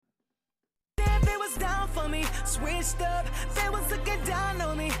Switched up, they was looking down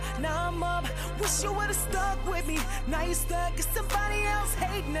on me. Now I'm up, wish you would've stuck with me. Now you stuck, cause somebody else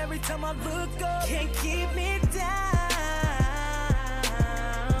hating every time I look up. Can't keep me down.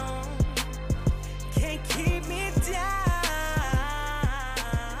 Can't keep me down.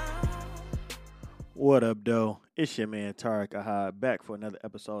 What up, though? It's your man, Tariq Ahad, back for another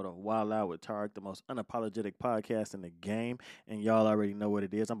episode of Wild Out with Tariq, the most unapologetic podcast in the game. And y'all already know what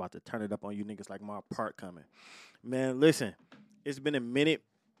it is. I'm about to turn it up on you niggas like my part coming. Man, listen, it's been a minute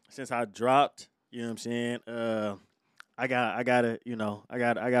since I dropped. You know what I'm saying? I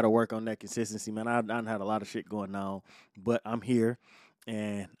gotta work on that consistency, man. I had a lot of shit going on, but I'm here,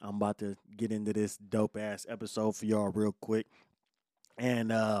 and I'm about to get into this dope ass episode for y'all real quick.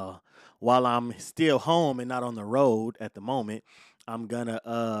 And while I'm still home and not on the road at the moment, I'm gonna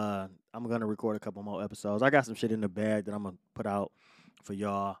record a couple more episodes. I got some shit in the bag that I'm gonna put out for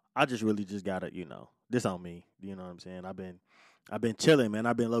y'all. I just gotta, this on me. You know what I'm saying? I've been chilling, man.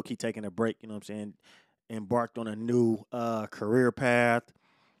 I've been low key taking a break. You know what I'm saying? Embarked on a new career path,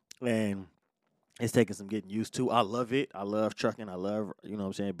 and it's taking some getting used to. I love it. I love trucking. I love,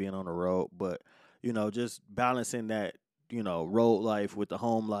 being on the road. But, just balancing that, road life with the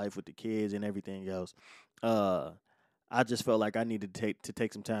home life with the kids and everything else. I just felt like I needed to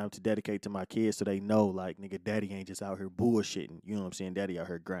take some time to dedicate to my kids so they know, like, nigga, daddy ain't just out here bullshitting. You know what I'm saying? Daddy out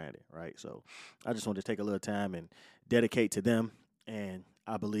here grinding, right? So I just wanted to take a little time and dedicate to them. And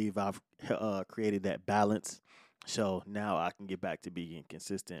I believe I've created that balance. So now I can get back to being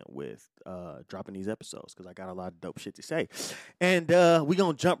consistent with dropping these episodes because I got a lot of dope shit to say. And we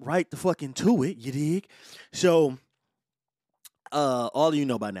going to jump right the fuck into it, you dig? So all of you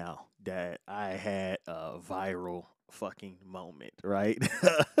know by now that I had a viral fucking moment, right?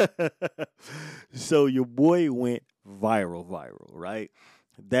 So your boy went viral, right?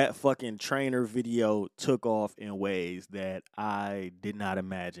 That fucking trainer video took off in ways that I did not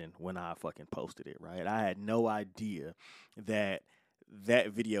imagine when I fucking posted it, right? I had no idea that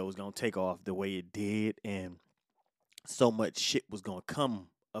video was going to take off the way it did, and so much shit was going to come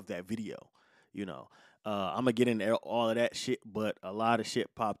of that video, I'm going to get into all of that shit, but a lot of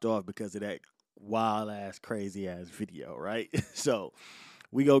shit popped off because of that wild-ass, crazy-ass video, right? So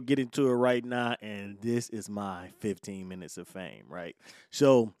we go get into it right now, and this is my 15 minutes of fame, right?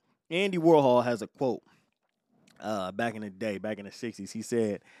 So Andy Warhol has a quote back in the day, back in the 60s. He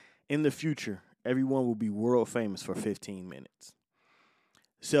said, in the future, everyone will be world famous for 15 minutes.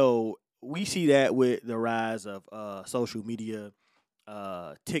 So we see that with the rise of social media,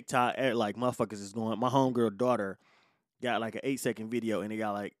 TikTok, like motherfuckers is going. My homegirl daughter got like an 8-second video and it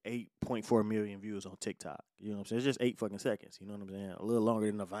got like 8.4 million views on TikTok. You know what I'm saying? It's just 8 fucking seconds. You know what I'm saying? A little longer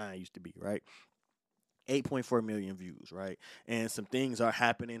than the Vine used to be, right? 8.4 million views, right? And some things are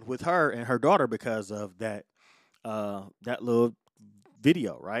happening with her and her daughter because of that little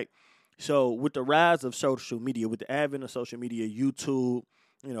video, right? So with the rise of social media, with the advent of social media, YouTube,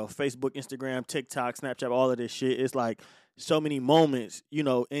 Facebook, Instagram, TikTok, Snapchat, all of this shit, it's like so many moments,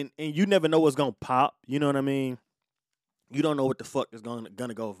 and you never know what's gonna pop. You know what I mean? You don't know what the fuck is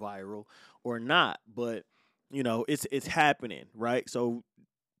gonna go viral or not, but it's happening, right? So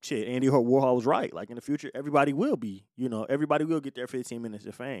shit, Andy Warhol was right. Like in the future, everybody will be, everybody will get their 15 minutes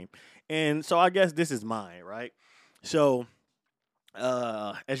of fame, and so I guess this is mine, right? So,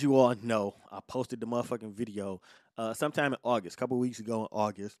 as you all know, I posted the motherfucking video sometime in August, a couple weeks ago in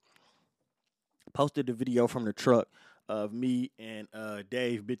August. Posted the video from the truck of me and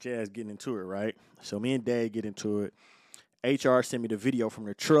Dave bitch ass getting into it, right? So me and Dave get into it. HR sent me the video from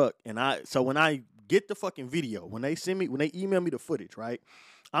the truck, and so when I get the fucking video, when they email me the footage, right?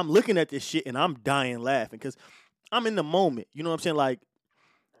 I'm looking at this shit and I'm dying laughing because I'm in the moment. You know what I'm saying?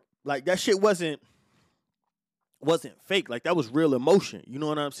 Like that shit wasn't fake. Like that was real emotion. You know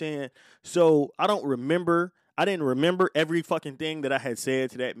what I'm saying? So I didn't remember every fucking thing that I had said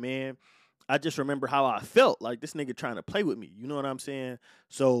to that man. I just remember how I felt, like this nigga trying to play with me. You know what I'm saying?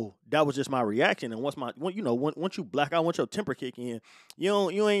 So that was just my reaction. And once you black out, once your temper kick in,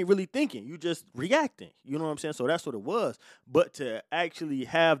 you ain't really thinking. You just reacting. You know what I'm saying? So that's what it was. But to actually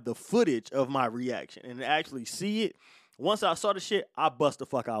have the footage of my reaction and to actually see it, once I saw the shit, I bust the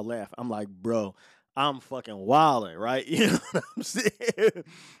fuck out laughing. I'm like, bro, I'm fucking wilding, right? You know what I'm saying?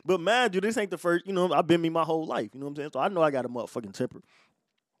 But mind you, this ain't the first, I've been me my whole life. You know what I'm saying? So I know I got a motherfucking temper.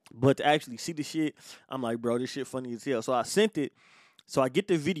 But to actually see the shit, I'm like, bro, this shit funny as hell. So I sent it. So I get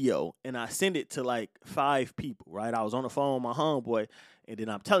the video, and I send it to, like, 5 people, right? I was on the phone with my homeboy, and then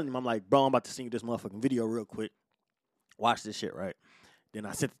I'm telling him, I'm like, bro, I'm about to send you this motherfucking video real quick. Watch this shit, right? Then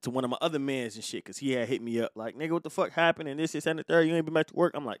I sent it to one of my other mans and shit, because he had hit me up like, nigga, what the fuck happened? And this, and the third, you ain't been back to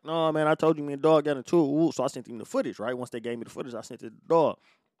work. I'm like, no, man, I told you me and dog got into it. So I sent him the footage, right? Once they gave me the footage, I sent it to the dog.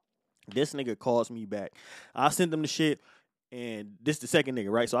 This nigga calls me back. I sent him the shit, and this the second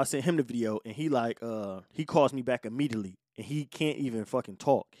nigga, right? So I sent him the video, and he calls me back immediately, and he can't even fucking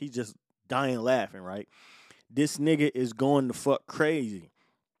talk. He's just dying laughing, right? This nigga is going the fuck crazy.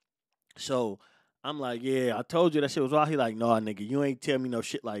 So I'm like, yeah, I told you that shit was wild. He like, no, nigga, you ain't tell me no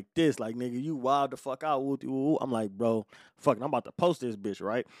shit like this. Like, nigga, you wild the fuck out. I'm like, bro, fuck it, I'm about to post this bitch,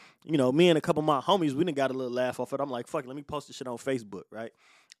 right? You know, me and a couple of my homies, we done got a little laugh off it. I'm like, fuck it, let me post this shit on Facebook, right?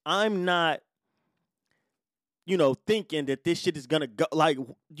 I'm not, thinking that this shit is gonna go, like,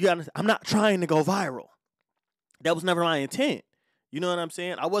 you understand? I'm not trying to go viral. That was never my intent. You know what I'm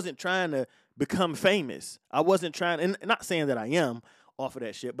saying? I wasn't trying to become famous. I wasn't trying, and not saying that I am off of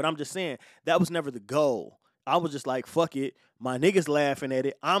that shit, but I'm just saying that was never the goal. I was just like, fuck it. My niggas laughing at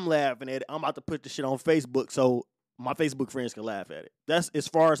it. I'm laughing at it. I'm about to put this shit on Facebook so my Facebook friends can laugh at it. That's as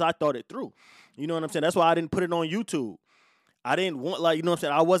far as I thought it through. You know what I'm saying? That's why I didn't put it on YouTube. I didn't want, like, you know what I'm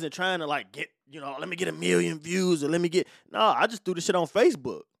saying? I wasn't trying to, like, get, let me get 1 million views or let me get, no, I just threw the shit on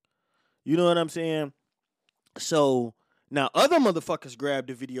Facebook. You know what I'm saying? So now other motherfuckers grabbed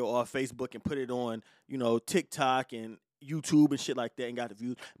the video off Facebook and put it on, TikTok and YouTube and shit like that and got the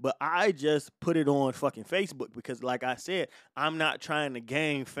views. But I just put it on fucking Facebook because, like I said, I'm not trying to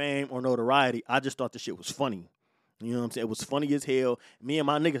gain fame or notoriety. I just thought the shit was funny. You know what I'm saying? It was funny as hell. Me and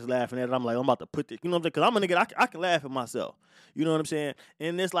my niggas laughing at it. I'm like, I'm about to put this, you know what I'm saying? Because I'm a nigga, I can laugh at myself. You know what I'm saying?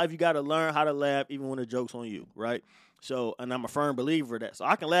 In this life, you got to learn how to laugh even when the joke's on you, right? So, and I'm a firm believer of that. So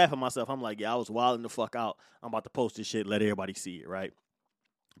I can laugh at myself. I'm like, yeah, I was wilding the fuck out. I'm about to post this shit, let everybody see it, right?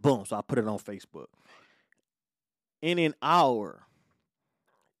 Boom. So I put it on Facebook. In an hour,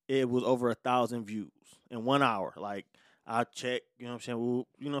 it was over 1,000 views in 1 hour. Like, I check, you know what I'm saying? Woo,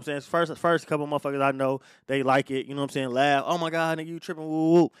 you know what I'm saying? First couple motherfuckers I know, they like it, you know what I'm saying? Laugh. Oh my God, nigga, you tripping,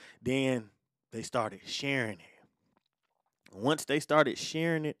 woo, woo. Then they started sharing it. Once they started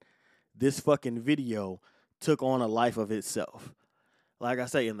sharing it, this fucking video took on a life of itself. Like I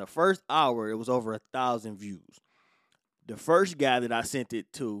say, in the first hour, it was over 1,000 views. The first guy that I sent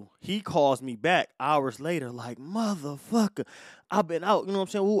it to, he calls me back hours later like, motherfucker, I've been out, you know what I'm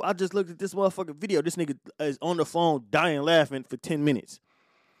saying? Ooh, I just looked at this motherfucking video. This nigga is on the phone dying laughing for 10 minutes.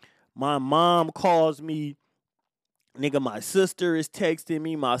 My mom calls me. Nigga, my sister is texting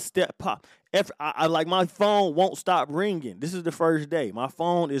me. My step-pop. I like, my phone won't stop ringing. This is the first day. My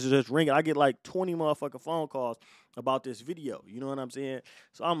phone is just ringing. I get like 20 motherfucking phone calls about this video. You know what I'm saying?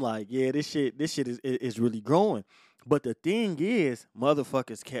 So I'm like, yeah, this shit is really growing. But the thing is,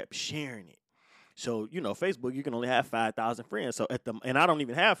 motherfuckers kept sharing it. So, Facebook, you can only have 5,000 friends. So and I don't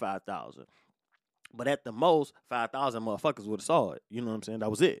even have 5,000. But at the most, 5,000 motherfuckers would have saw it. You know what I'm saying?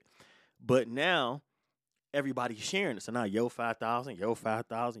 That was it. But now, everybody's sharing it. So now, yo 5,000, yo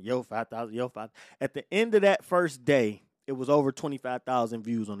 5,000, yo 5,000, yo 5,000. At the end of that first day, it was over 25,000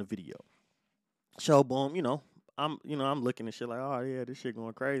 views on the video. So boom, I'm looking at shit like, oh yeah, this shit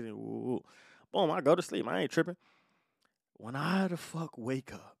going crazy. Woo. Boom, I go to sleep. I ain't tripping. When I the fuck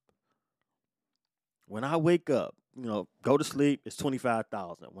wake up, go to sleep, it's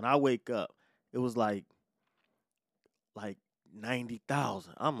 25,000. When I wake up, it was like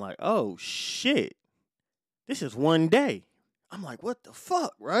 90,000. I'm like, oh shit. This is one day. I'm like, what the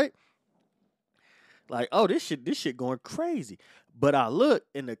fuck, right? Like, oh, this shit going crazy. But I look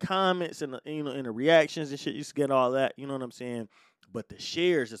in the comments and in the reactions and shit, you get all that, you know what I'm saying? But the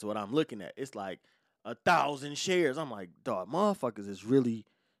shares is what I'm looking at. It's like 1,000 shares. I'm like, dog, motherfuckers is really,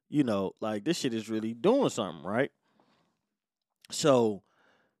 like, this shit is really doing something, right? So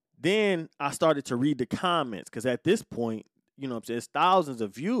then I started to read the comments, because at this point, you know what I'm saying, it's thousands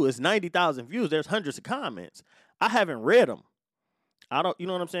of views, it's 90,000 views, there's hundreds of comments. I haven't read them. I don't, you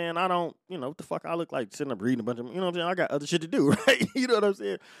know what I'm saying? I don't, what the fuck I look like sitting up reading a bunch of, you know what I'm saying? I got other shit to do, right? You know what I'm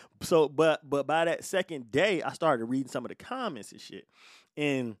saying? So, but by that second day, I started reading some of the comments and shit.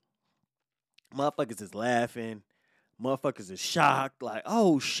 And motherfuckers is laughing. Motherfuckers is shocked. Like,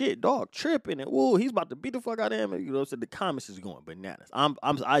 oh shit, dog tripping. And whoa, he's about to beat the fuck out of him. And, you know, so the comments is going bananas.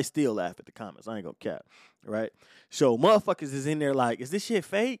 I still laugh at the comments. I ain't gonna cap, right? So motherfuckers is in there like, is this shit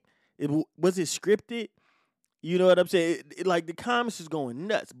fake? Was it scripted? You know what I'm saying? Like, the comments is going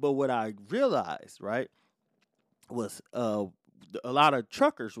nuts. But what I realized, right, was a lot of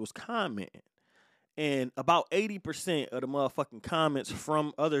truckers was commenting. And about 80% of the motherfucking comments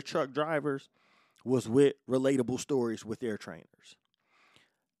from other truck drivers was with relatable stories with their trainers.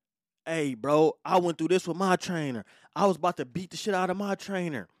 Hey, bro, I went through this with my trainer. I was about to beat the shit out of my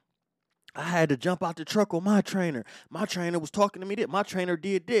trainer. I had to jump out the truck with my trainer. My trainer was talking to me. My trainer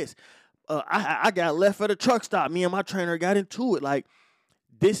did this. I got left at a truck stop. Me and my trainer got into it. Like,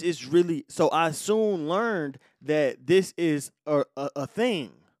 this is really, so I soon learned that this is a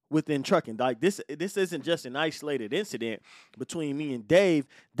thing within trucking. Like, this isn't just an isolated incident between me and Dave.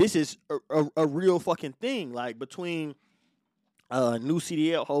 This is a real fucking thing, like, between new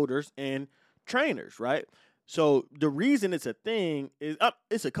CDL holders and trainers, right? So the reason it's a thing is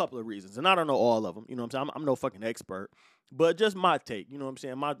it's a couple of reasons, and I don't know all of them. You know what I'm saying? I'm no fucking expert, but just my take. You know what I'm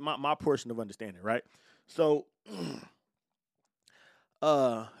saying? My portion of understanding, right? So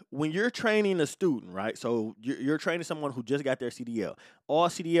when you're training a student, right? So you're training someone who just got their CDL. All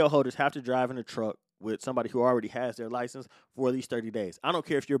CDL holders have to drive in a truck with somebody who already has their license for at least 30 days. I don't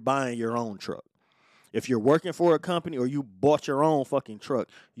care if you're buying your own truck. If you're working for a company or you bought your own fucking truck,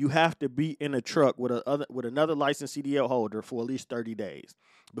 you have to be in a truck with another licensed CDL holder for at least 30 days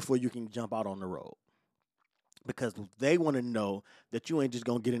before you can jump out on the road. Because they want to know that you ain't just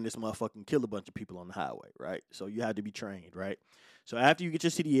going to get in this motherfucker and kill a bunch of people on the highway, right? So you have to be trained, right? So after you get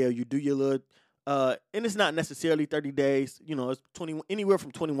your CDL, you do your little, and it's not necessarily 30 days. You know, it's anywhere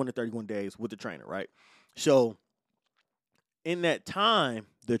from 21 to 31 days with the trainer, right? So in that time,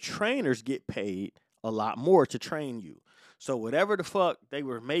 the trainers get paid a lot more to train you. So whatever the fuck they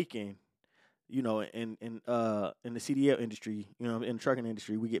were making, you know, in the CDL industry, you know, in the trucking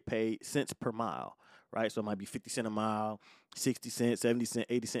industry, we get paid cents per mile, right? So it might be 50 cents a mile, 60 cents, 70 cents,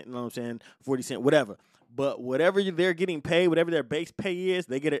 80 cents, you know what I'm saying, 40 cents, whatever. But whatever they're getting paid, whatever their base pay is,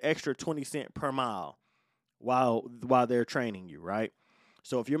 they get an extra 20 cents per mile while they're training you, right?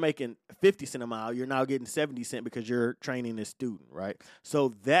 So if you're making 50 cents a mile, you're now getting 70 cents because you're training this student, right?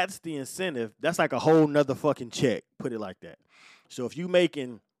 So that's the incentive. That's like a whole nother fucking check, put it like that. So if you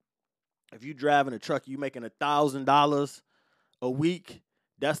driving a truck, you making $1,000 a week,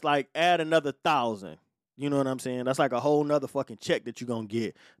 that's like add another 1,000. You know what I'm saying? That's like a whole nother fucking check that you're going to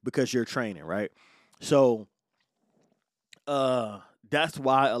get because you're training, right? So that's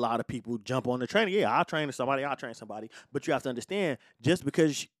why a lot of people jump on the training. Yeah, I'll train somebody. But you have to understand, just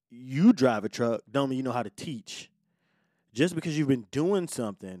because you drive a truck don't mean you know how to teach. Just because you've been doing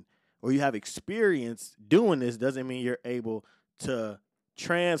something or you have experience doing this doesn't mean you're able to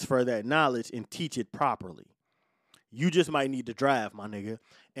transfer that knowledge and teach it properly. You just might need to drive, my nigga.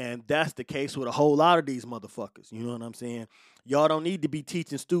 And that's the case with a whole lot of these motherfuckers. You know what I'm saying? Y'all don't need to be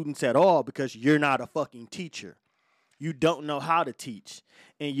teaching students at all because you're not a fucking teacher. You don't know how to teach.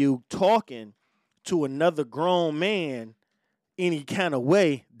 And you talking to another grown man any kind of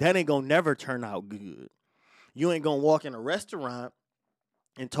way, that ain't gonna never turn out good. You ain't gonna walk in a restaurant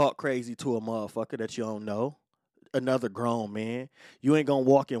and talk crazy to a motherfucker that you don't know, another grown man. You ain't gonna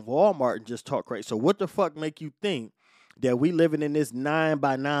walk in Walmart and just talk crazy. So what the fuck make you think that we living in this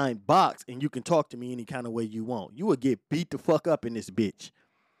 9x9 box and you can talk to me any kind of way you want? You would get beat the fuck up in this bitch.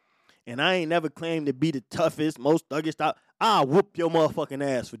 And I ain't never claimed to be the toughest, most thuggish. I'll whoop your motherfucking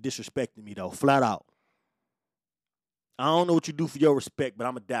ass for disrespecting me, though, flat out. I don't know what you do for your respect, but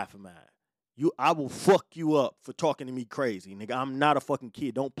I'm going to die for mine. I will fuck you up for talking to me crazy, nigga. I'm not a fucking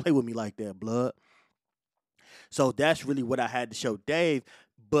kid. Don't play with me like that, blood. So that's really what I had to show Dave.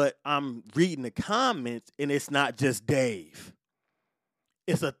 But I'm reading the comments, and it's not just Dave.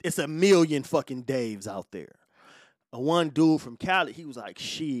 It's a million fucking Daves out there. One dude from Cali, he was like,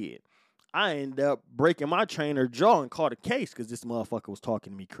 shit, I ended up breaking my trainer jaw and caught a case because this motherfucker was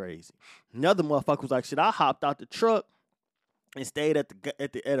talking to me crazy. Another motherfucker was like, shit, I hopped out the truck and stayed at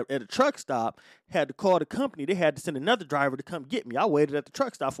a truck stop, had to call the company. They had to send another driver to come get me. I waited at the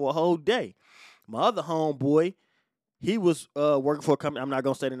truck stop for a whole day. My other homeboy, he was working for a company. I'm not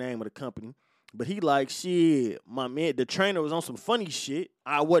going to say the name of the company, but he like, shit, my man, the trainer was on some funny shit.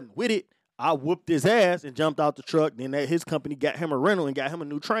 I wasn't with it. I whooped his ass and jumped out the truck. Then his company got him a rental and got him a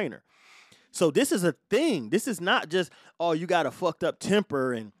new trainer. So this is a thing. This is not just, oh, you got a fucked up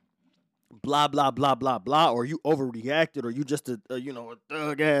temper and blah, blah, blah, blah, blah, or you overreacted, or you just a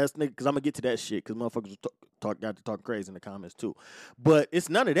thug ass nigga. Because I'm going to get to that shit because motherfuckers got to talk crazy in the comments too. But it's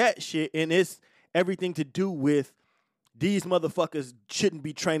none of that shit, and it's everything to do with these motherfuckers shouldn't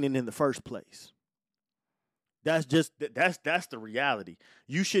be training in the first place. That's the reality.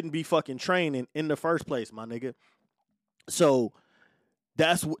 You shouldn't be fucking training in the first place, my nigga. So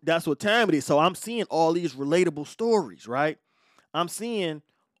that's what time it is. So I'm seeing all these relatable stories, right? I'm seeing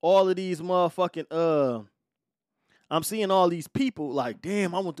all of these motherfucking I'm seeing all these people like,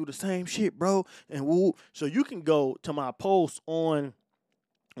 damn, I went through the same shit, bro. And woo. So you can go to my post when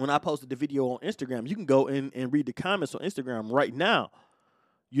I posted the video on Instagram. You can go and read the comments on Instagram right now.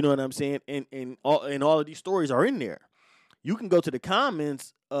 You know what I'm saying? And all of these stories are in there. you can go to the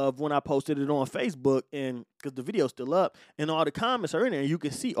comments of when I posted it on Facebook, and because the video's still up, and all the comments are in there. You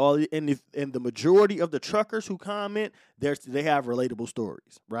can see all the, and the majority of the truckers who comment, they have relatable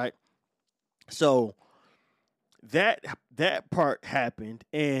stories, right? So that part happened,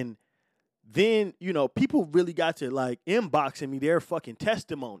 and then people really got to like inboxing me their fucking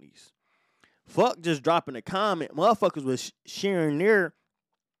testimonies. Fuck just dropping a comment. Motherfuckers was sharing their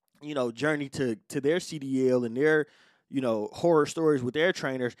journey to their CDL and their horror stories with their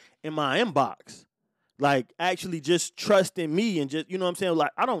trainers in my inbox. Like, actually just trusting me and just, what I'm saying?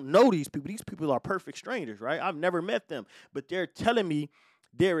 Like, I don't know these people. These people are perfect strangers, right? I've never met them, but they're telling me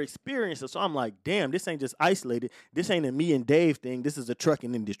their experiences. So I'm like, damn, this ain't just isolated. This ain't a me and Dave thing. This is a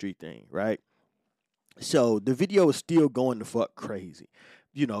trucking industry thing, right? So the video is still going the fuck crazy,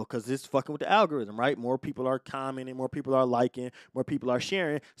 because it's fucking with the algorithm, right? More people are commenting, more people are liking, more people are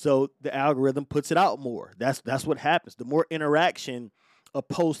sharing. So the algorithm puts it out more. That's what happens. The more interaction a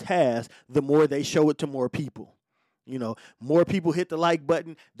post has, the more they show it to more people. More people hit the like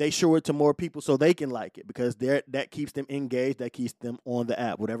button, they show it to more people so they can like it, because that keeps them engaged, that keeps them on the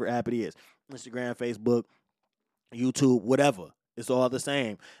app, whatever app it is. Instagram, Facebook, YouTube, whatever. It's all the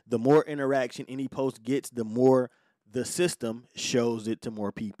same. The more interaction any post gets, the more the system shows it to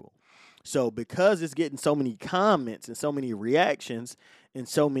more people. So because it's getting so many comments and so many reactions and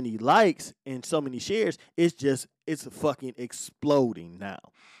so many likes and so many shares, it's fucking exploding now.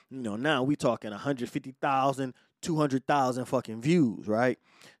 Now we talking 150,000, 200,000 fucking views, right?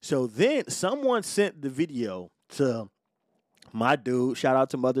 So then someone sent the video to my dude, shout out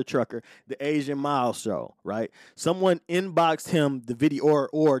to Mother Trucker, the Asian Mile Show, right? Someone inboxed him the video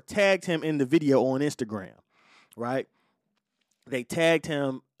or tagged him in the video on Instagram, right? They tagged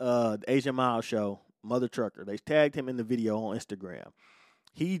him, the Asian Mile Show, Mother Trucker. They tagged him in the video on Instagram.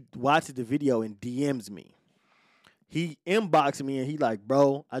 He watches the video and DMs me. He inboxed me and he like,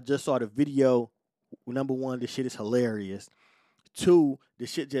 bro, I just saw the video. Number one, this shit is hilarious. Two, the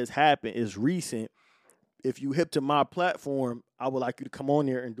shit just happened. It's recent. If you hip to my platform, I would like you to come on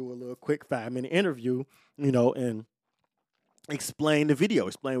there and do a little quick 5-minute interview, and explain the video,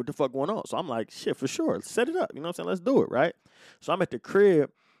 explain what the fuck going on. So I'm like, shit, for sure. Set it up. You know what I'm saying? Let's do it, right? So I'm at the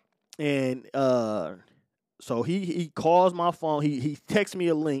crib, and so he calls my phone. He texts me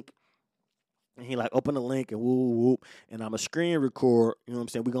a link, and he like open the link and whoop, whoop, and I'm a screen record. You know what I'm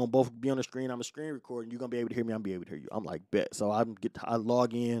saying? We're going to both be on the screen. I'm a screen record, and you're going to be able to hear me. I'm be able to hear you. I'm like, bet. So I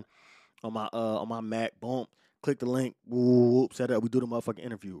log in on my Mac, boom, click the link, whoop, set up. We do the motherfucking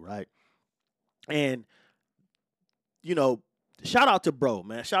interview, right? And shout out to bro,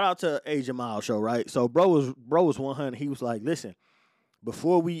 man. Shout out to Asian Mile Show, right? So bro was 100. He was like, listen,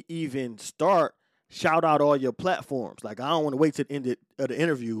 before we even start, shout out all your platforms. Like, I don't want to wait to the end of the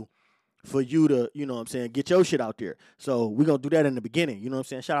interview for you to, you know what I'm saying, get your shit out there. So we're going to do that in the beginning. You know what I'm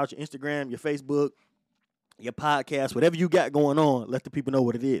saying? Shout out your Instagram, your Facebook, your podcast, whatever you got going on, let the people know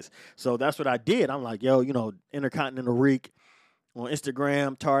what it is. So that's what I did. I'm like, yo, Intercontinental Reek on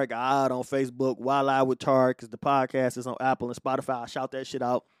Instagram, Tarek Odd on Facebook, Wild Eye with Tarek, because the podcast is on Apple and Spotify. I shout that shit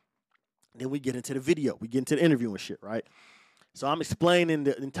out. Then we get into the video. We get into the interview and shit, right? So I'm explaining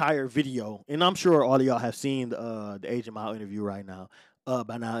the entire video, and I'm sure all of y'all have seen the Asian Mile interview right now.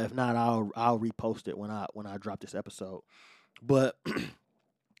 By now, if not, I'll repost it when I drop this episode. But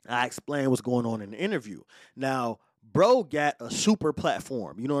I explain what's going on in the interview. Now, bro got a super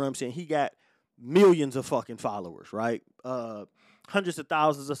platform. You know what I'm saying? He got millions of fucking followers, right? Hundreds of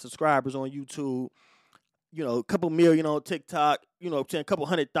thousands of subscribers on YouTube. A couple million on TikTok. A couple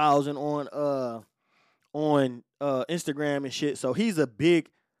 100,000 on Instagram and shit. So he's a big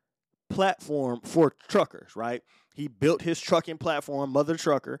platform for truckers, right? He built his trucking platform, Mother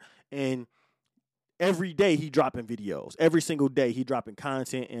Trucker, and every day he dropping videos. Every single day he dropping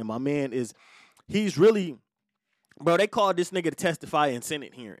content. And my man he's really, bro, they called this nigga to testify in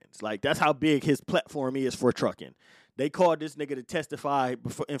Senate hearings. Like, that's how big his platform is for trucking. They called this nigga to testify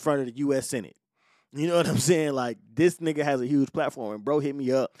in front of the U.S. Senate. You know what I'm saying? Like, this nigga has a huge platform, and bro hit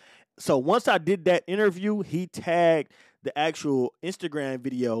me up. So once I did that interview, he tagged the actual Instagram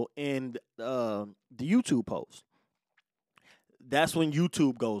video in the YouTube post. That's when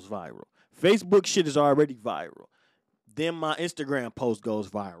YouTube goes viral. Facebook shit is already viral. Then my Instagram post goes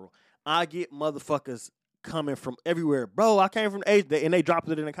viral. I get motherfuckers coming from everywhere. Bro, I came from Asia, and they dropped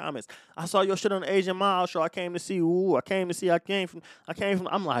it in the comments. I saw your shit on the Asian Mile Show. I came to see. I'm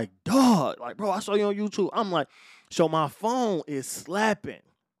like, dog. Like, bro, I saw you on YouTube. I'm like, so my phone is slapping.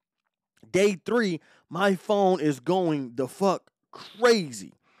 Day 3, my phone is going the fuck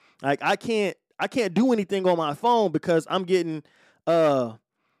crazy. Like, I can't do anything on my phone because I'm getting so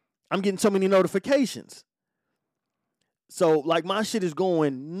many notifications. So, like, my shit is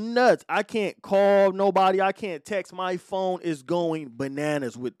going nuts. I can't call nobody. I can't text. My phone is going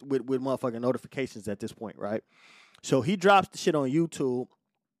bananas with motherfucking notifications at this point, right? So, he drops the shit on YouTube.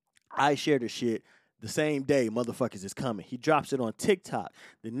 I share the shit. The same day, motherfuckers is coming. He drops it on TikTok.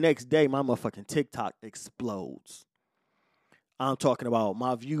 The next day, my motherfucking TikTok explodes. I'm talking about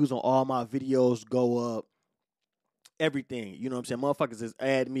my views on all my videos go up. Everything. You know what I'm saying? Motherfuckers is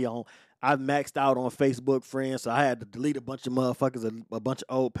adding me on. I've maxed out on Facebook friends, so I had to delete a bunch of motherfuckers, a bunch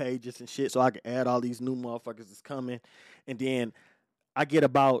of old pages and shit, so I could add all these new motherfuckers that's coming. And then I get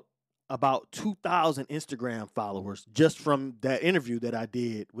about 2,000 Instagram followers just from that interview that I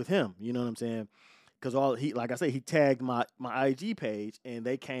did with him. You know what I'm saying? Because like I said, he tagged my IG page, and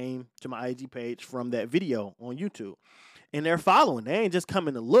they came to my IG page from that video on YouTube. And they're following. They ain't just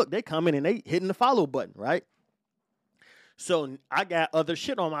coming to look. They coming and they hitting the follow button, right? So I got other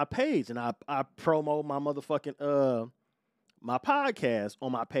shit on my page, and I promote my motherfucking my podcast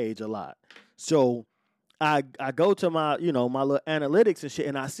on my page a lot. So I go to my my little analytics and shit,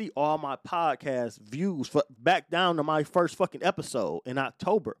 and I see all my podcast views back down to my first fucking episode in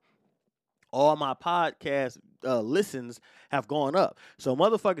October. All my podcast listens have gone up. So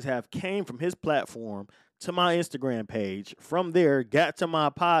motherfuckers have came from his platform to my Instagram page. From there, got to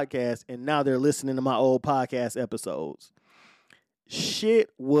my podcast, and now they're listening to my old podcast episodes. Shit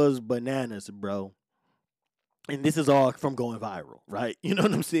was bananas, bro. And this is all from going viral, right? You know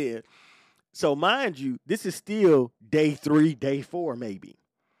what I'm saying? So mind you, this is still day 3, day 4, maybe,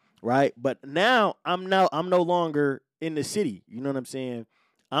 right? But now I'm no longer in the city. You know what I'm saying?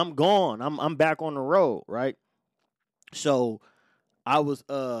 I'm gone. I'm back on the road, right? So I was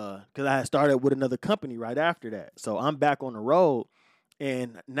because I had started with another company right after that. So I'm back on the road.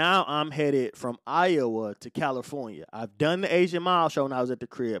 And now I'm headed from Iowa to California. I've done the Asian Mile show when I was at the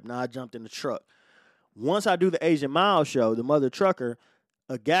crib. Now I jumped in the truck. Once I do the Asian Mile show, the mother trucker,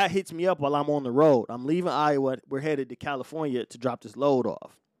 a guy hits me up while I'm on the road. I'm leaving Iowa. We're headed to California to drop this load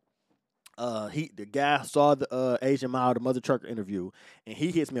off. The guy saw the Asian Mile, the mother trucker interview, and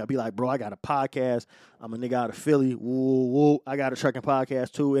he hits me up. Be like, bro, I got a podcast. I'm a nigga out of Philly. Woo, woo. I got a trucking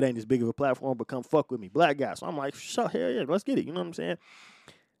podcast too. It ain't as big of a platform, but come fuck with me. Black guy. So I'm like, hell yeah, let's get it. You know what I'm saying?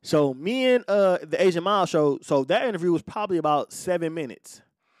 So me and the Asian Mile show, so that interview was probably about 7 minutes.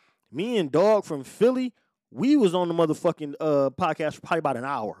 Me and Dog from Philly, we was on the motherfucking podcast for probably about an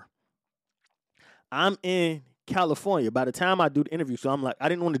hour. I'm in California by the time I do the interview. So I'm like, I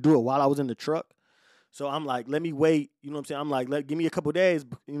didn't want to do it while I was in the truck. So I'm like, let me wait. You know what I'm saying? I'm like, give me a couple days.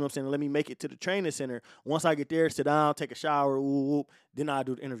 You know what I'm saying? Let me make it to the training center. Once I get there, sit down, take a shower, then I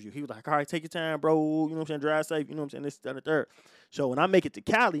do the interview. He was like, all right, take your time, bro. You know what I'm saying? Drive safe. You know what I'm saying? This, that, and the third. So when I make it to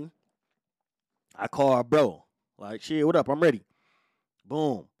Cali, I call our bro. Like, shit, what up? I'm ready.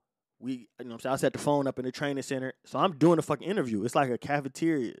 Boom. You know what I'm saying? I set the phone up in the training center. So I'm doing a fucking interview. It's like a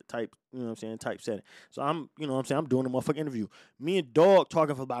cafeteria type, you know what I'm saying, type setting. So you know what I'm saying? I'm doing a motherfucking interview. Me and Dog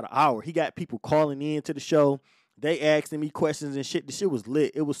talking for about an hour. He got people calling in to the show. They asking me questions and shit. The shit was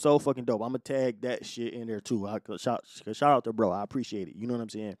lit. It was so fucking dope. I'm going to tag that shit in there too. Shout out to bro. I appreciate it. You know what I'm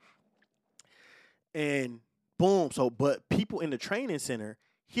saying? And boom. So, but people in the training center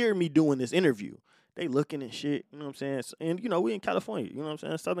hear me doing this interview. They looking at shit, you know what I'm saying? And, you know, we in California, you know what I'm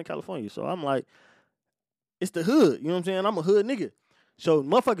saying? Southern California. So I'm like, it's the hood, you know what I'm saying? I'm a hood nigga. So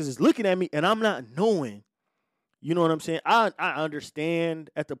motherfuckers is looking at me and I'm not knowing, you know what I'm saying? I understand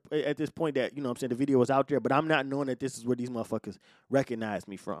at this point that, you know what I'm saying, the video was out there, but I'm not knowing that this is where these motherfuckers recognize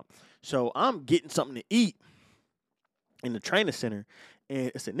me from. So I'm getting something to eat in the training center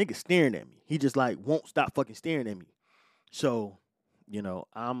and it's a nigga staring at me. He just like won't stop fucking staring at me. So, you know,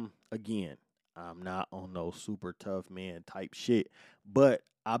 I'm not on no super tough man type shit, but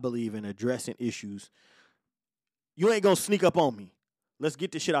I believe in addressing issues. You ain't gonna sneak up on me. Let's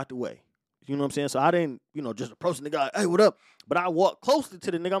get this shit out the way. You know what I'm saying? So I didn't, you know, just approach the nigga, like, hey, what up? But I walked closer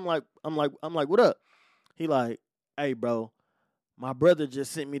to the nigga. I'm like, what up? He like, hey, bro, my brother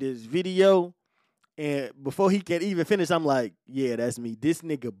just sent me this video. And before he can even finish, I'm like, yeah, that's me. This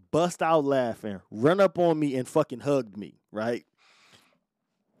nigga bust out laughing, run up on me and fucking hugged me, right?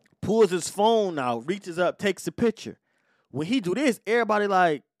 Pulls his phone out, reaches up, takes a picture. When he do this, everybody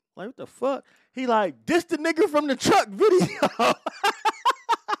like what the fuck? He like, this the nigga from the truck video.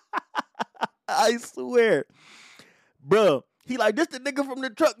 I swear. Bro, he like, this the nigga from the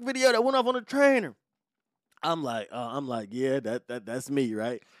truck video that went off on the trainer. I'm like, yeah, that's me,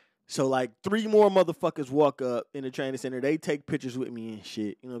 right? So like 3 more motherfuckers walk up in the training center. They take pictures with me and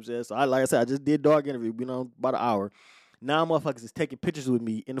shit. You know what I'm saying? So like I said, I just did Dog interview, you know, about an hour. Now motherfuckers is taking pictures with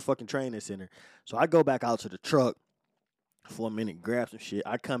me in the fucking training center. So I go back out to the truck for a minute, grab some shit.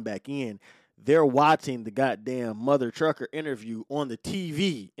 I come back in. they're watching the goddamn mother trucker interview on the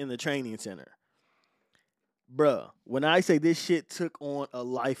TV in the training center. Bruh, when I say this shit took on a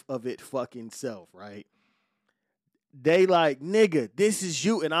life of it fucking self, right? They like, nigga, this is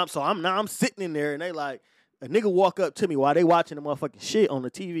you. And I'm sitting in there and they like, a nigga walk up to me while they watching the motherfucking shit on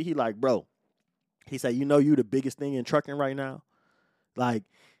the TV. He like, bro, he said, you know you the biggest thing in trucking right now? Like,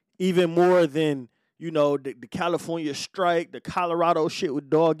 even more than, the California strike, the Colorado shit with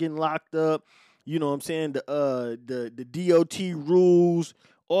dog getting locked up, you know what I'm saying, the DOT rules,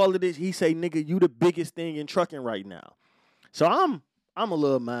 all of this. He say, nigga, you the biggest thing in trucking right now. So I'm a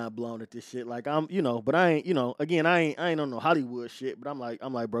little mind blown at this shit. Like but I ain't, again, I ain't on no Hollywood shit, but I'm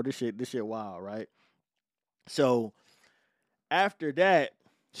like, bro, this shit wild, right? So after that,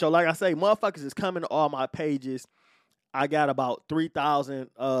 so like I say, motherfuckers is coming to all my pages. I got about 3,000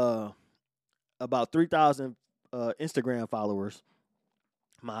 Instagram followers.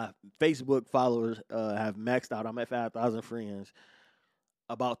 My Facebook followers have maxed out. I'm at 5,000 friends.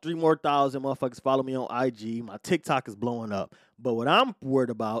 About 3,000 more motherfuckers follow me on IG. My TikTok is blowing up. But what I'm worried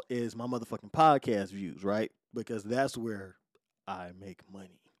about is my motherfucking podcast views, right? Because that's where I make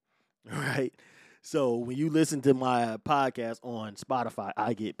money, right? So when you listen to my podcast on Spotify,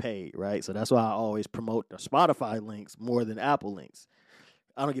 I get paid, right? So that's why I always promote the Spotify links more than Apple links.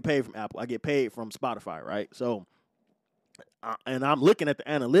 I don't get paid from Apple. I get paid from Spotify, right? So, and I'm looking at the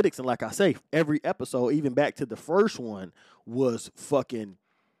analytics, and like I say, every episode, even back to the first one, was fucking,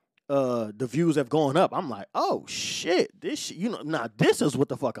 the views have gone up. I'm like, oh, shit, this shit, now this is what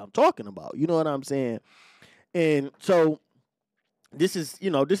the fuck I'm talking about. You know what I'm saying? And so this is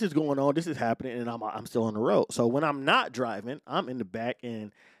going on. This is happening, and I'm still on the road. So when I'm not driving, I'm in the back,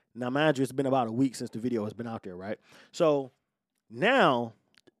 and now, mind you, it's been about a week since the video has been out there, right? So now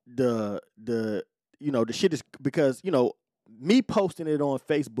the shit is because, me posting it on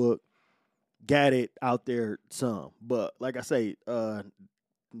Facebook got it out there some. But like I say,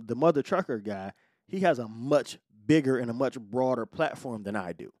 the mother trucker guy, he has a much bigger and a much broader platform than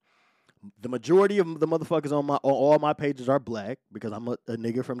I do. The majority of the motherfuckers on all my pages are black because I'm a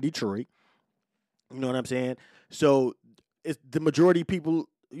nigga from Detroit. You know what I'm saying? So it's the majority of people,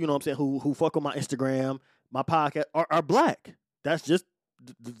 you know what I'm saying, who fuck on my Instagram, my podcast are black. That's just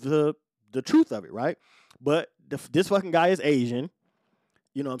the truth of it, right? But this fucking guy is Asian.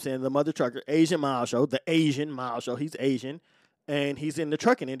 You know what I'm saying? The mother trucker, the Asian mile show. He's Asian, and he's in the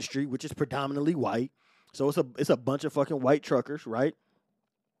trucking industry, which is predominantly white. So it's a bunch of fucking white truckers, right?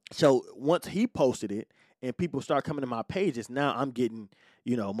 So once he posted it and people start coming to my pages, now I'm getting,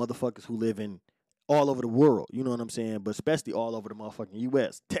 motherfuckers who live in all over the world. You know what I'm saying? But especially all over the motherfucking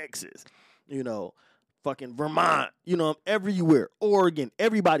U.S., Texas, fucking Vermont, everywhere, Oregon,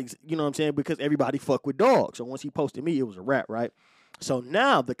 everybody's, you know what I'm saying? Because everybody fuck with dogs. So once he posted me, it was a wrap, right? So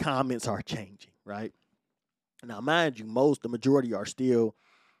now the comments are changing, right? Now, mind you, the majority are still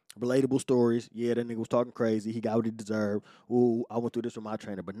relatable stories. Yeah, that nigga was talking crazy. He got what he deserved. Ooh, I went through this with my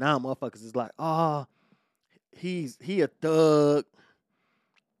trainer. But now motherfuckers is like, he a thug.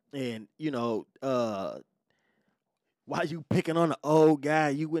 And, why you picking on the old guy?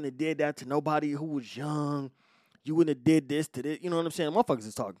 You wouldn't have did that to nobody who was young. You wouldn't have did this to this. You know what I'm saying? Motherfuckers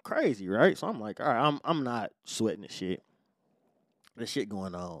is talking crazy, right? So I'm like, all right, I'm not sweating the shit. The shit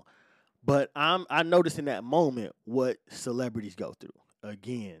going on. But I noticed in that moment what celebrities go through.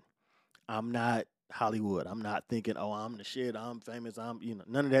 Again, I'm not Hollywood. I'm not thinking, oh, I'm the shit, I'm famous,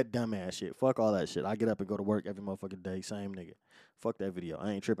 none of that dumbass shit. Fuck all that shit. I get up and go to work every motherfucking day, same nigga. Fuck that video.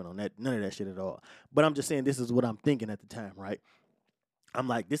 I ain't tripping on that, none of that shit at all. But I'm just saying this is what I'm thinking at the time, right? I'm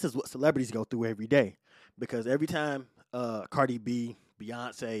like, this is what celebrities go through every day. Because every time Cardi B,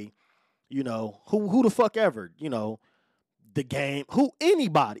 Beyonce, who the fuck ever, The Game,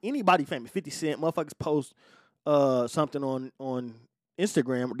 anybody famous, 50 Cent, motherfuckers post something on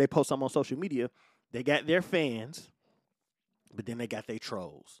Instagram, they post something on social media, they got their fans, but then they got their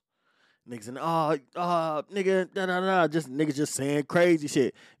trolls. Niggas and nigga, niggas just saying crazy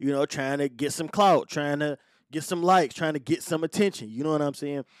shit, trying to get some clout, trying to get some likes, trying to get some attention. You know what I'm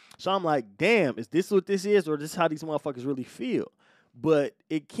saying? So I'm like, damn, is this what this is, or is this how these motherfuckers really feel? But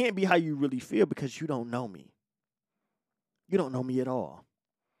it can't be how you really feel because you don't know me. You don't know me at all.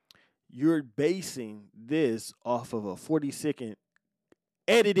 You're basing this off of a 40-second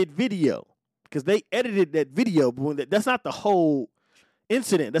edited video because they edited that video, but that's not the whole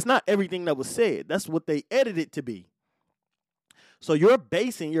incident. That's not everything that was said. That's what they edited to be. So you're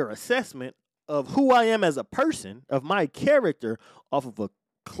basing your assessment of who I am as a person, of my character, off of a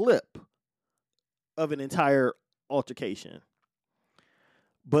clip of an entire altercation.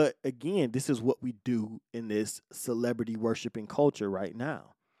 But again, this is what we do in this celebrity worshiping culture right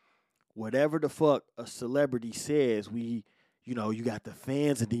now. whatever the fuck a celebrity says, you got the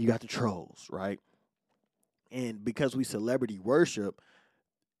fans and then you got the trolls, right? And because we celebrity worship,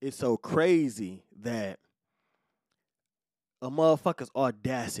 it's so crazy that a motherfucker's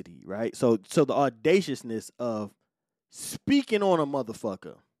audacity, right? So the audaciousness of speaking on a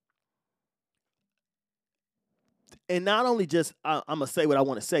motherfucker. And not only just, I'm going to say what I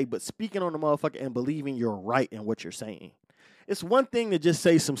want to say, but speaking on a motherfucker and believing you're right in what you're saying. It's one thing to just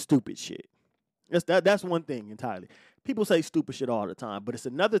say some stupid shit. That's one thing entirely. People say stupid shit all the time, but it's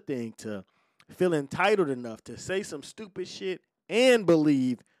another thing to feel entitled enough to say some stupid shit and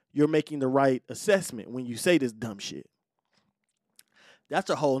believe you're making the right assessment when you say this dumb shit. That's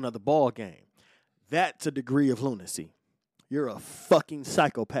a whole nother ball game. That's a degree of lunacy. You're a fucking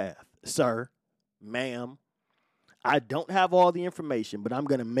psychopath, sir, ma'am. I don't have all the information, but I'm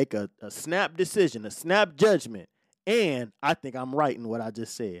going to make a snap decision, a snap judgment, and I think I'm right in what I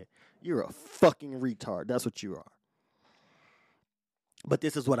just said. You're a fucking retard. That's what you are. But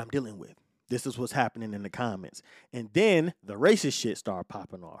this is what I'm dealing with. This is what's happening in the comments. And then the racist shit start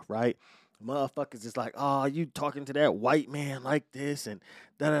popping off, right? Motherfuckers is like, oh, you talking to that white man like this and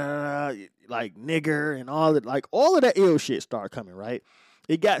da-da-da-da, like nigger and all that. Like all of that ill shit start coming, right?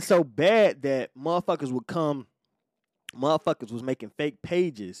 It got so bad that motherfuckers was making fake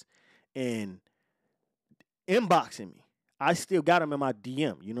pages and inboxing me. I still got them in my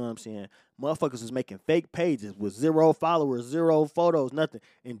DM. You know what I'm saying? Motherfuckers was making fake pages with 0 followers, 0 photos, nothing,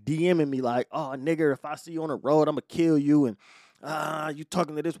 and DMing me like, oh, nigger, if I see you on the road, I'm going to kill you. And you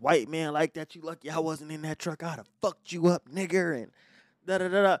talking to this white man like that, you lucky I wasn't in that truck. I'd have fucked you up, nigger, and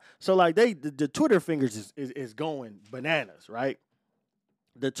da-da-da-da. So, like, the Twitter fingers is going bananas, right?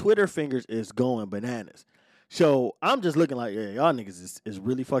 The Twitter fingers is going bananas. So I'm just looking like, yeah, y'all niggas is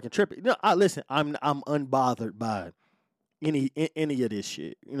really fucking tripping. You know, listen, I'm unbothered by any of this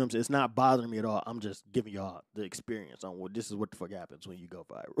shit. You know what I'm saying? It's not bothering me at all. I'm just giving y'all the experience on what this is what the fuck happens when you go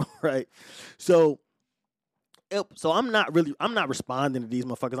viral, right? So I'm not responding to these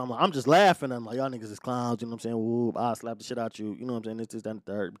motherfuckers. I'm just laughing. I'm like, y'all niggas is clowns. You know what I'm saying? Ooh, I'll slap the shit out you. You know what I'm saying? This, that, and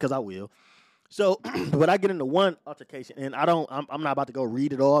the third, because I will. So, but I get into one altercation, and I'm not about to go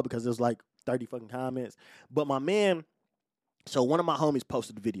read it all because there's like 30 fucking comments. But my man, so one of my homies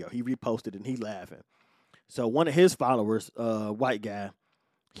posted the video. He reposted and he laughing. So one of his followers, white guy,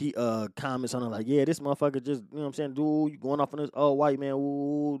 he comments on it like, yeah, this motherfucker just, you know what I'm saying, dude, you going off on this old white man,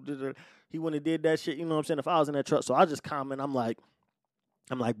 ooh, he wouldn't have did that shit, you know what I'm saying, if I was in that truck. So I just comment, I'm like,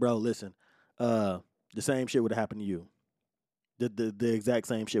 bro, listen, the same shit would have happened to you. The exact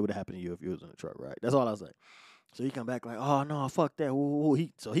same shit would have happened to you if you was in the truck, right? That's all I say. So he come back like, oh, no, fuck that. Ooh.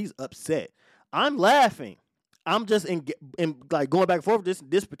 So he's upset. I'm laughing. I'm just in like going back and forth with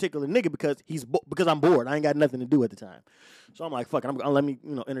this particular nigga because I'm bored. I ain't got nothing to do at the time. So I'm like, fuck it. I'm gonna let me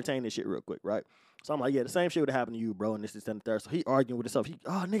entertain this shit real quick, right? So I'm like, yeah, the same shit would have happened to you, bro. And this is and the third. So he arguing with himself. He,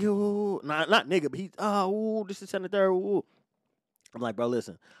 oh nigga, ooh. Not nigga, but he, oh, this is and the third. Ooh. I'm like, bro,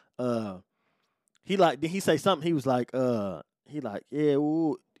 listen. He like, did he say something? He was like, yeah,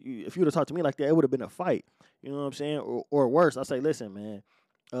 ooh, if you would have talked to me like that, it would have been a fight. You know what I'm saying? Or worse. I say, listen, man.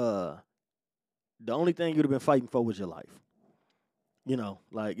 The only thing you'd have been fighting for was your life. You know,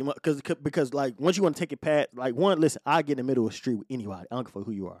 like, because like, once you want to take it past, like, one, listen, I get in the middle of the street with anybody. I don't give a fuck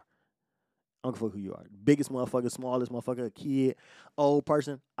who you are. I don't give a fuck who you are. Biggest motherfucker, smallest motherfucker, kid, old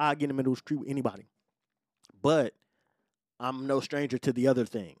person, I get in the middle of the street with anybody. But I'm no stranger to the other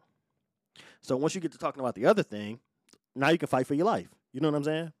thing. So once you get to talking about the other thing, now you can fight for your life. You know what I'm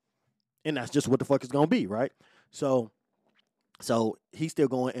saying? And that's just what the fuck it's going to be, right? So he's still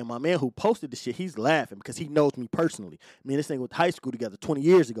going, and my man who posted the shit, he's laughing because he knows me personally. I mean, this thing with high school together 20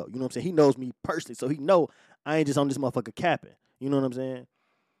 years ago. You know what I'm saying? He knows me personally, so he know I ain't just on this motherfucker capping. You know what I'm saying?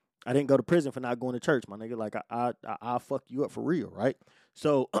 I didn't go to prison for not going to church, my nigga. Like, I'll fuck you up for real, right?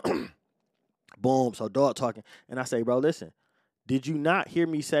 So, boom, so dog talking, and I say, bro, listen, did you not hear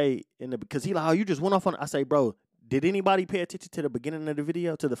me say, because he like, oh, you just went off on it. I say, bro, did anybody pay attention to the beginning of the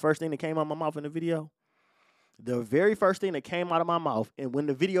video, to the first thing that came out of my mouth in the video? The very first thing that came out of my mouth, and when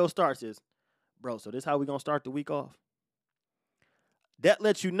the video starts is, bro, so this how we gonna start the week off? That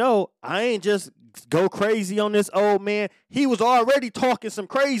lets you know I ain't just go crazy on this old man. He was already talking some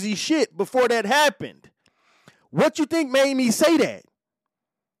crazy shit before that happened. What you think made me say that?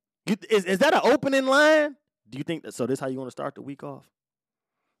 Is that an opening line? Do you think that, so this how you want to start the week off?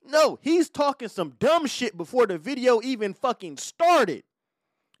 No, he's talking some dumb shit before the video even fucking started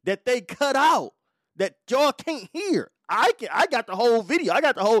that they cut out. That y'all can't hear. I got the whole video. I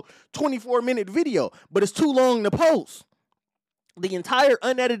got the whole 24-minute video, but it's too long to post. The entire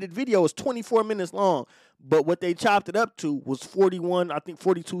unedited video is 24 minutes long, But what they chopped it up to was 41, I think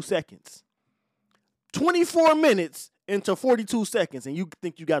 42 seconds. 24 minutes into 42 seconds, and you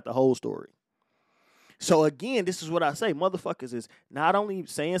think you got the whole story. So again, this is what I say. Motherfuckers is not only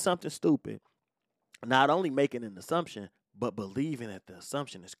saying something stupid, not only making an assumption, but believing that the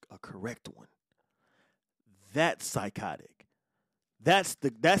assumption is a correct one. That's psychotic. That's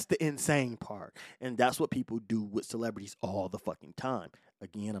the insane part. And that's what people do with celebrities all the fucking time.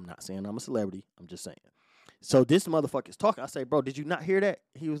 Again, I'm not saying I'm a celebrity. I'm just saying. So this motherfucker's talking. I say, bro, did you not hear that?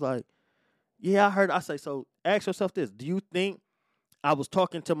 He was like, yeah, I heard. I say, so ask yourself this. Do you think I was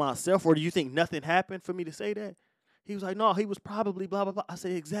talking to myself, or do you think nothing happened for me to say that? He was like, no, he was probably blah, blah, blah. I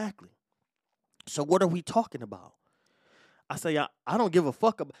say, exactly. So what are we talking about? I say, I don't give a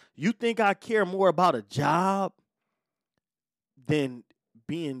fuck about. You think I care more about a job than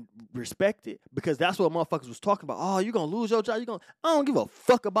being respected? Because that's what motherfuckers was talking about. Oh, you gonna lose your job? I don't give a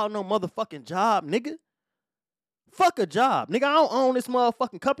fuck about no motherfucking job, nigga. Fuck a job. Nigga, I don't own this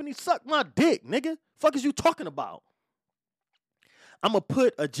motherfucking company. Suck my dick, nigga. Fuck is you talking about? I'm gonna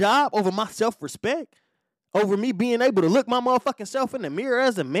put a job over my self-respect, over me being able to look my motherfucking self in the mirror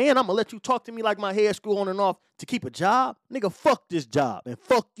as a man. I'm gonna let you talk to me like my head screw on and off to keep a job? Nigga, fuck this job, and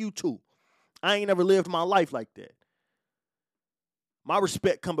fuck you too. I ain't never lived my life like that. My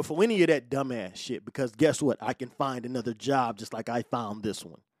respect come before any of that dumbass shit, because guess what? I can find another job just like I found this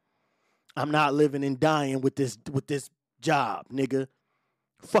one. I'm not living and dying with this job, nigga.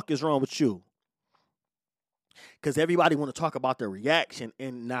 Fuck is wrong with you? Because everybody want to talk about the reaction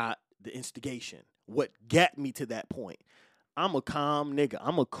and not the instigation. What got me to that point? I'm a calm nigga.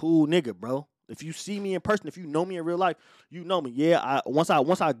 I'm a cool nigga, bro. If you see me in person, if you know me in real life, you know me. Yeah, once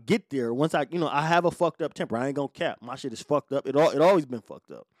I get there, I have a fucked up temper. I ain't gonna cap. My shit is fucked up. It always been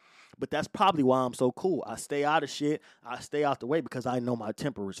fucked up. But that's probably why I'm so cool. I stay out of shit. I stay out the way because I know my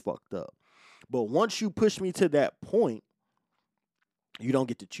temper is fucked up. But once you push me to that point, you don't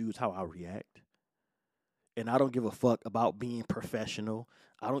get to choose how I react. And I don't give a fuck about being professional.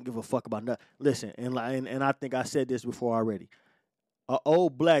 I don't give a fuck about nothing. Listen, and I think I said this before already. An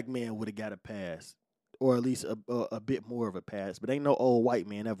old black man would have got a pass, or at least a bit more of a pass. But ain't no old white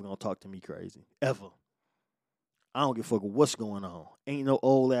man ever gonna talk to me crazy, ever. I don't give a fuck what's going on. Ain't no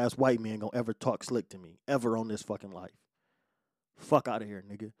old ass white man gonna ever talk slick to me, ever on this fucking life. Fuck out of here,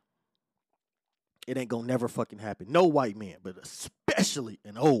 nigga. It ain't gonna never fucking happen. No white man, but especially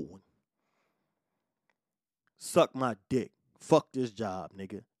an old one. Suck my dick. Fuck this job,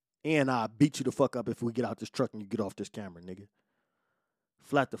 nigga. And I'll beat you the fuck up if we get out this truck and you get off this camera, nigga.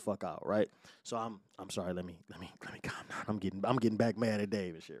 Flat the fuck out, right? So I'm sorry, let me calm down. I'm getting back mad at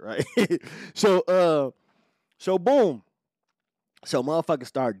Dave and shit, right? So boom. So motherfuckers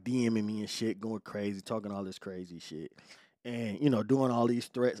start DMing me and shit, going crazy, talking all this crazy shit. And, doing all these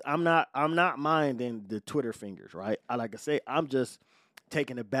threats. I'm not minding the Twitter fingers, right? Like I say, I'm just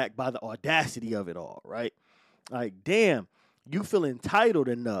taken aback by the audacity of it all, right? Like, damn, you feel entitled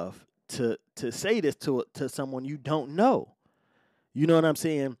enough to say this to someone you don't know. You know what I'm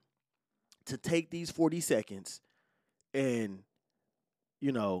saying? To take these 40 seconds and,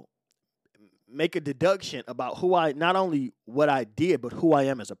 make a deduction about not only what I did, but who I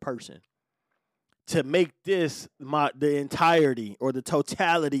am as a person. To make this the entirety or the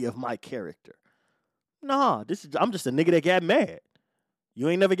totality of my character. Nah, I'm just a nigga that got mad. You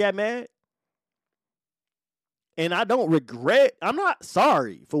ain't never got mad? And I don't regret. I'm not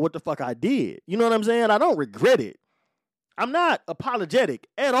sorry for what the fuck I did. You know what I'm saying? I don't regret it. I'm not apologetic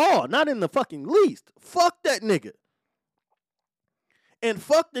at all. Not in the fucking least. Fuck that nigga. And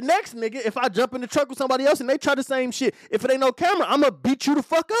fuck the next nigga if I jump in the truck with somebody else and they try the same shit. If it ain't no camera, I'm going to beat you the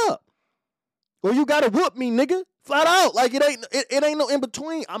fuck up. Or you got to whoop me, nigga. Flat out. Like, it ain't no in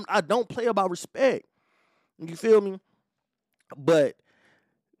between. I don't play about respect. You feel me? But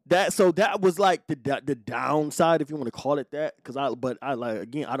that was like the downside, if you want to call it that. I like,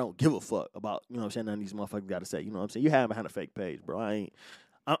 again, I don't give a fuck about, you know what I'm saying, none of these motherfuckers got to say. You know what I'm saying? You haven't had a fake page, bro.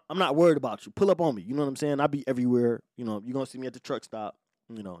 I'm not worried about you. Pull up on me. You know what I'm saying? I be everywhere. You're going to see me at the truck stop.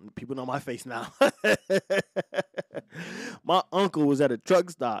 People know my face now. My uncle was at a truck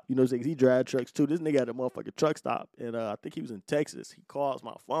stop. You know what I'm saying? He drive trucks too. This nigga at a motherfucking truck stop. And I think he was in Texas. He calls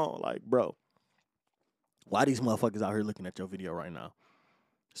my phone like, bro, why these motherfuckers out here looking at your video right now?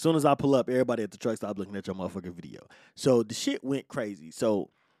 As soon as I pull up, everybody at the truck stop looking at your motherfucking video. So the shit went crazy. So,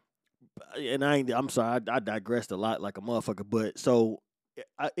 and I'm sorry, I digressed a lot like a motherfucker. But so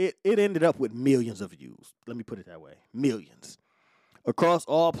it ended up with millions of views. Let me put it that way. Millions. Across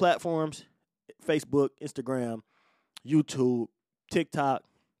all platforms, Facebook, Instagram, YouTube, TikTok,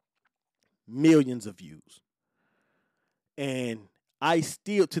 millions of views. And I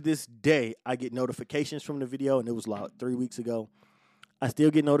still, to this day, I get notifications from the video, and it was like 3 weeks ago. I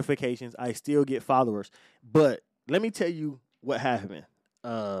still get notifications. I still get followers. But let me tell you what happened.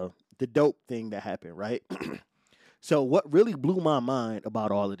 The dope thing that happened, right? So what really blew my mind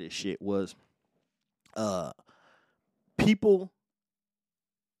about all of this shit was people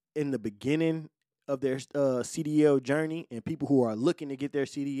in the beginning of their CDL journey and people who are looking to get their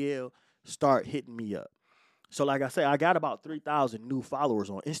CDL start hitting me up. So like I say, I got about 3,000 new followers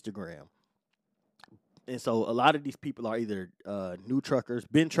on Instagram. And so a lot of these people are either new truckers,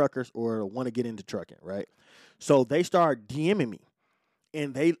 been truckers, or want to get into trucking, right? So they start DMing me,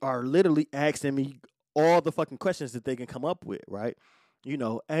 and they are literally asking me all the fucking questions that they can come up with, right? You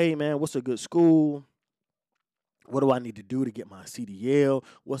know, hey, man, what's a good school? What do I need to do to get my CDL?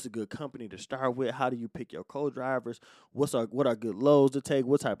 What's a good company to start with? How do you pick your co-drivers? What are good loads to take?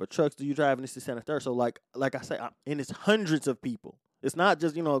 What type of trucks do you drive? And this is and third. So like I say, and it's hundreds of people. It's not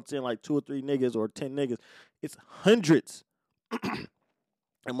just, you know, I'm saying like 2 or 3 niggas or 10 niggas. It's hundreds and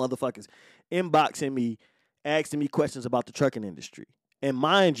motherfuckers inboxing me, asking me questions about the trucking industry. And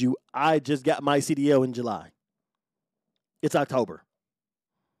mind you, I just got my CDL in July. It's October.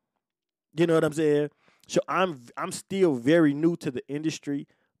 You know what I'm saying? So I'm still very new to the industry,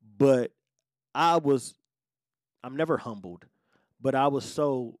 but I'm never humbled, but I was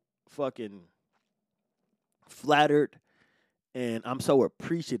so fucking flattered, and I'm so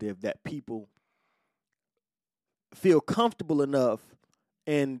appreciative that people feel comfortable enough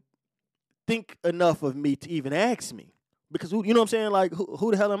and think enough of me to even ask me. Because, you know what I'm saying? Like,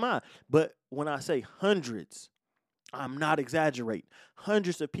 who the hell am I? But when I say hundreds, I'm not exaggerating.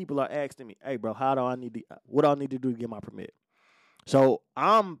 Hundreds of people are asking me, hey, bro, what do I need to do to get my permit? So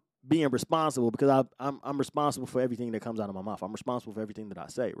I'm being responsible because I'm responsible for everything that comes out of my mouth. I'm responsible for everything that I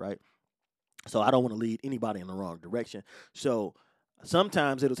say, right? So I don't want to lead anybody in the wrong direction. So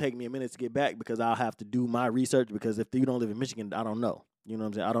sometimes it'll take me a minute to get back because I'll have to do my research because if you don't live in Michigan, I don't know. You know what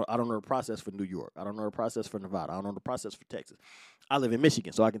I'm saying? I don't know the process for New York. I don't know the process for Nevada. I don't know the process for Texas. I live in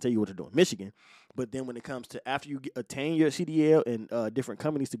Michigan, so I can tell you what to do in Michigan. But then when it comes to after you attain your CDL and different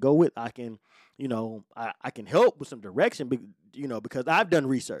companies to go with, I can, you know, I can help with some direction, you know, because I've done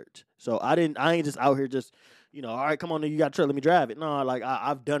research. So I ain't just out here just, you know, all right, come on, you got a truck, let me drive it. No, like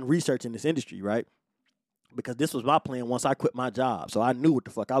I've done research in this industry, right? Because this was my plan once I quit my job. So I knew what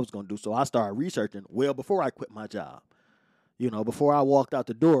the fuck I was going to do. So I started researching well before I quit my job. You know, before I walked out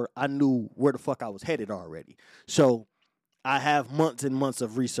the door, I knew where the fuck I was headed already. So I have months and months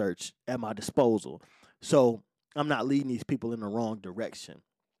of research at my disposal. So I'm not leading these people in the wrong direction.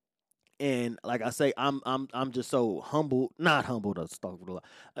 And like I say, I'm just so humbled, not humbled,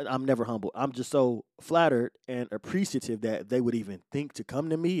 I'm never humbled. I'm just so flattered and appreciative that they would even think to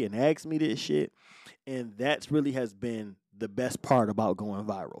come to me and ask me this shit. And that's really has been the best part about going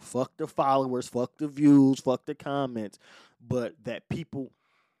viral. Fuck the followers, fuck the views, fuck the comments, but that people,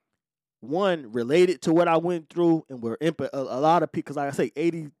 one, related to what I went through and were a lot of people, because like I say,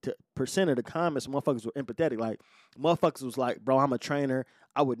 80% of the comments, motherfuckers were empathetic. Like, motherfuckers was like, bro, I'm a trainer.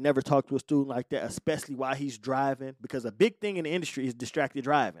 I would never talk to a student like that, especially while he's driving, because a big thing in the industry is distracted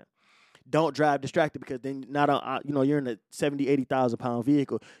driving. Don't drive distracted because then you're in a 70, 80,000 pound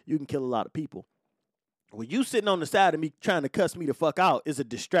vehicle. You can kill a lot of people. When you sitting on the side of me trying to cuss me the fuck out is a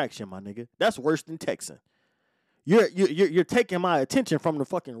distraction, my nigga. That's worse than texting. You're taking my attention from the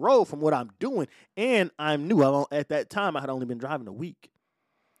fucking road, from what I'm doing, and I'm new. At that time, I had only been driving a week.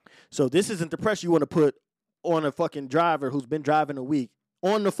 So this isn't the pressure you want to put on a fucking driver who's been driving a week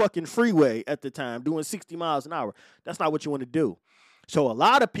on the fucking freeway at the time, doing 60 miles an hour. That's not what you want to do. So a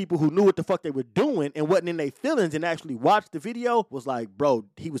lot of people who knew what the fuck they were doing and wasn't in their feelings and actually watched the video was like, bro,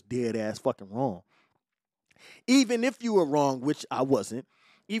 he was dead ass fucking wrong. Even if you were wrong, which I wasn't,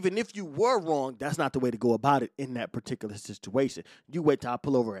 even if you were wrong, that's not the way to go about it in that particular situation. You wait till I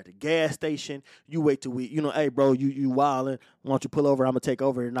pull over at the gas station. You wait till hey, bro, you wildin'. Why don't you pull over? I'm going to take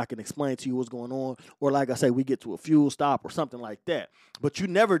over and I can explain to you what's going on. Or like I say, we get to a fuel stop or something like that. But you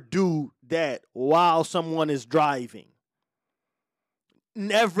never do that while someone is driving.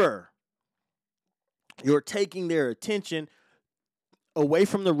 Never. You're taking their attention away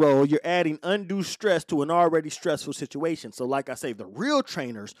from the road. You're adding undue stress to an already stressful situation. So like I say, the real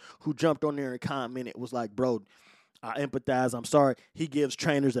trainers who jumped on there and commented was like, bro, I empathize. I'm sorry. He gives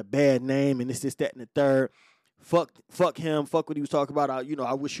trainers a bad name and this, that, and the third. Fuck him. Fuck what he was talking about.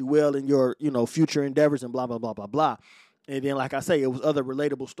 I wish you well in your, future endeavors and blah, blah, blah, blah, blah. And then, like I say, it was other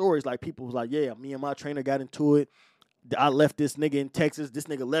relatable stories. Like people was like, yeah, me and my trainer got into it. I left this nigga in Texas. This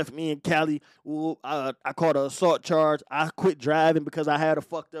nigga left me in Cali. Ooh, I caught an assault charge. I quit driving because I had a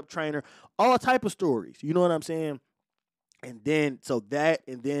fucked up trainer. All type of stories. You know what I'm saying? And then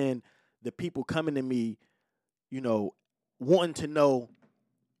and then the people coming to me, wanting to know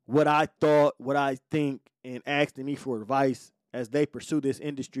what I thought, what I think, and asking me for advice as they pursue this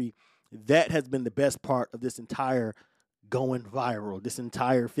industry, that has been the best part of this entire going viral, this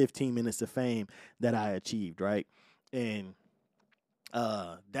entire 15 minutes of fame that I achieved, right? And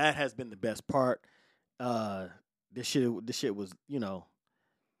that has been the best part. This shit was,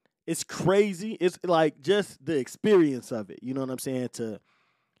 it's crazy. It's like just the experience of it. You know what I'm saying?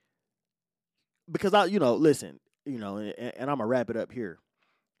 Because listen, and I'm gonna wrap it up here.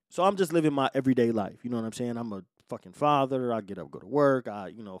 So I'm just living my everyday life. You know what I'm saying? I'm a fucking father. I get up, go to work.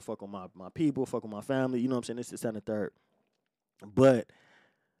 I, fuck with my people, fuck with my family. You know what I'm saying? This is the third. But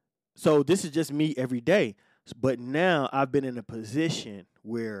so this is just me every day. But now I've been in a position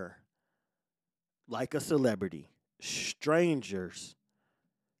where, like a celebrity, strangers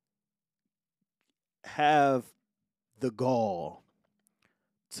have the gall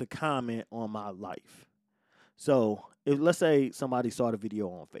to comment on my life. So let's say somebody saw the video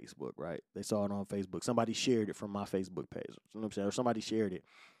on Facebook, right? They saw it on Facebook. Somebody shared it from my Facebook page. You know what I'm saying? Or somebody shared it.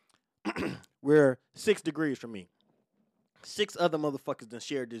 We're 6 degrees from me. 6 other motherfuckers done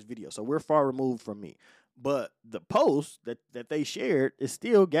shared this video. So we're far removed from me. But the post that they shared, it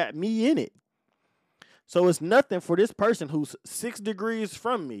still got me in it. So it's nothing for this person who's 6 degrees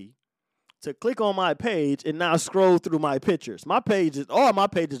from me to click on my page and now scroll through my pictures. All my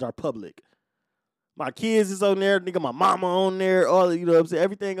pages are public. My kids is on there, nigga, my mama on there, all, you know what I'm saying,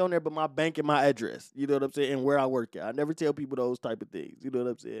 everything on there but my bank and my address, you know what I'm saying, and where I work at. I never tell people those type of things, you know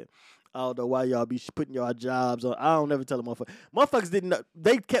what I'm saying. I don't know why y'all be putting y'all jobs on. I don't never tell them motherfuckers. Motherfuckers didn't know.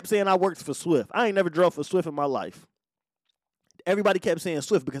 They kept saying I worked for Swift. I ain't never drove for Swift in my life. Everybody kept saying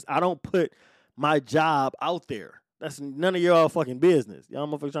Swift because I don't put my job out there. That's none of y'all fucking business. Y'all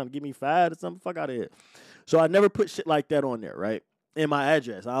motherfuckers trying to get me fired or something? Fuck out of here. So I never put shit like that on there, right? In my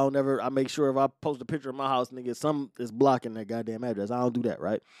address. I make sure if I post a picture of my house, nigga, something is blocking that goddamn address. I don't do that,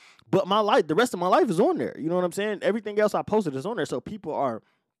 right? But my life, the rest of my life is on there. You know what I'm saying? Everything else I posted is on there. So people are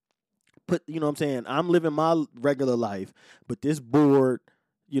you know what I'm saying? I'm living my regular life, but this bored,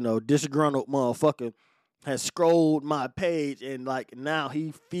 disgruntled motherfucker has scrolled my page and like now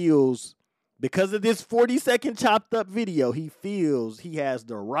he feels, because of this 40-second chopped up video, he feels he has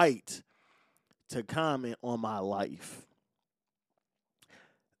the right to comment on my life.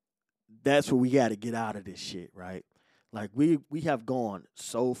 That's where we got to get out of this shit, right? Like we have gone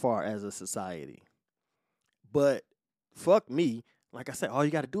so far as a society. But fuck me. Like I said, all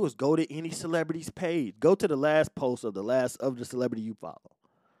you got to do is go to any celebrity's page. Go to the last post of the celebrity you follow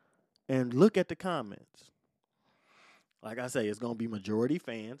and look at the comments. Like I say, it's going to be majority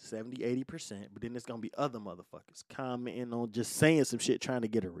fans, 70, 80%, but then it's going to be other motherfuckers commenting on just saying some shit, trying to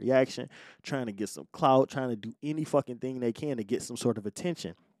get a reaction, trying to get some clout, trying to do any fucking thing they can to get some sort of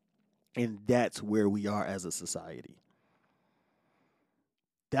attention. And that's where we are as a society.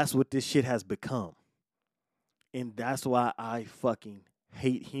 That's what this shit has become. And that's why I fucking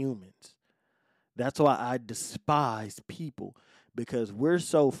hate humans. That's why I despise people. Because we're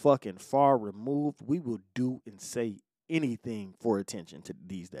so fucking far removed, we will do and say anything for attention to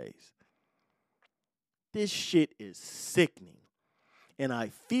these days. This shit is sickening. And I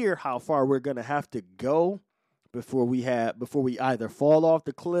fear how far we're going to have to go before we either fall off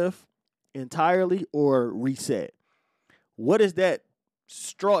the cliff entirely or reset. What is that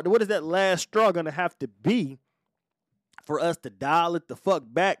last straw going to have to be for us to dial it the fuck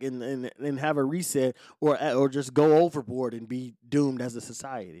back and have a reset or just go overboard and be doomed as a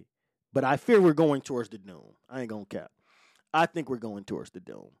society? But I fear we're going towards the doom. I ain't gonna cap. I think we're going towards the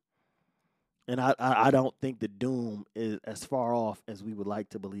doom. And I don't think the doom is as far off as we would like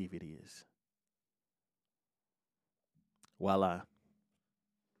to believe it is. Voila.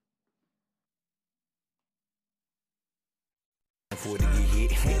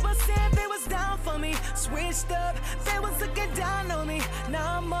 People said they was down for me, switched up, they was looking down on me.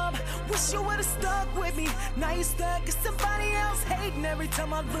 Now I'm up, wish you would've stuck with me. Now you stuck, cause somebody else hating every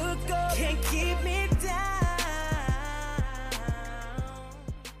time I look up. Can't keep me down.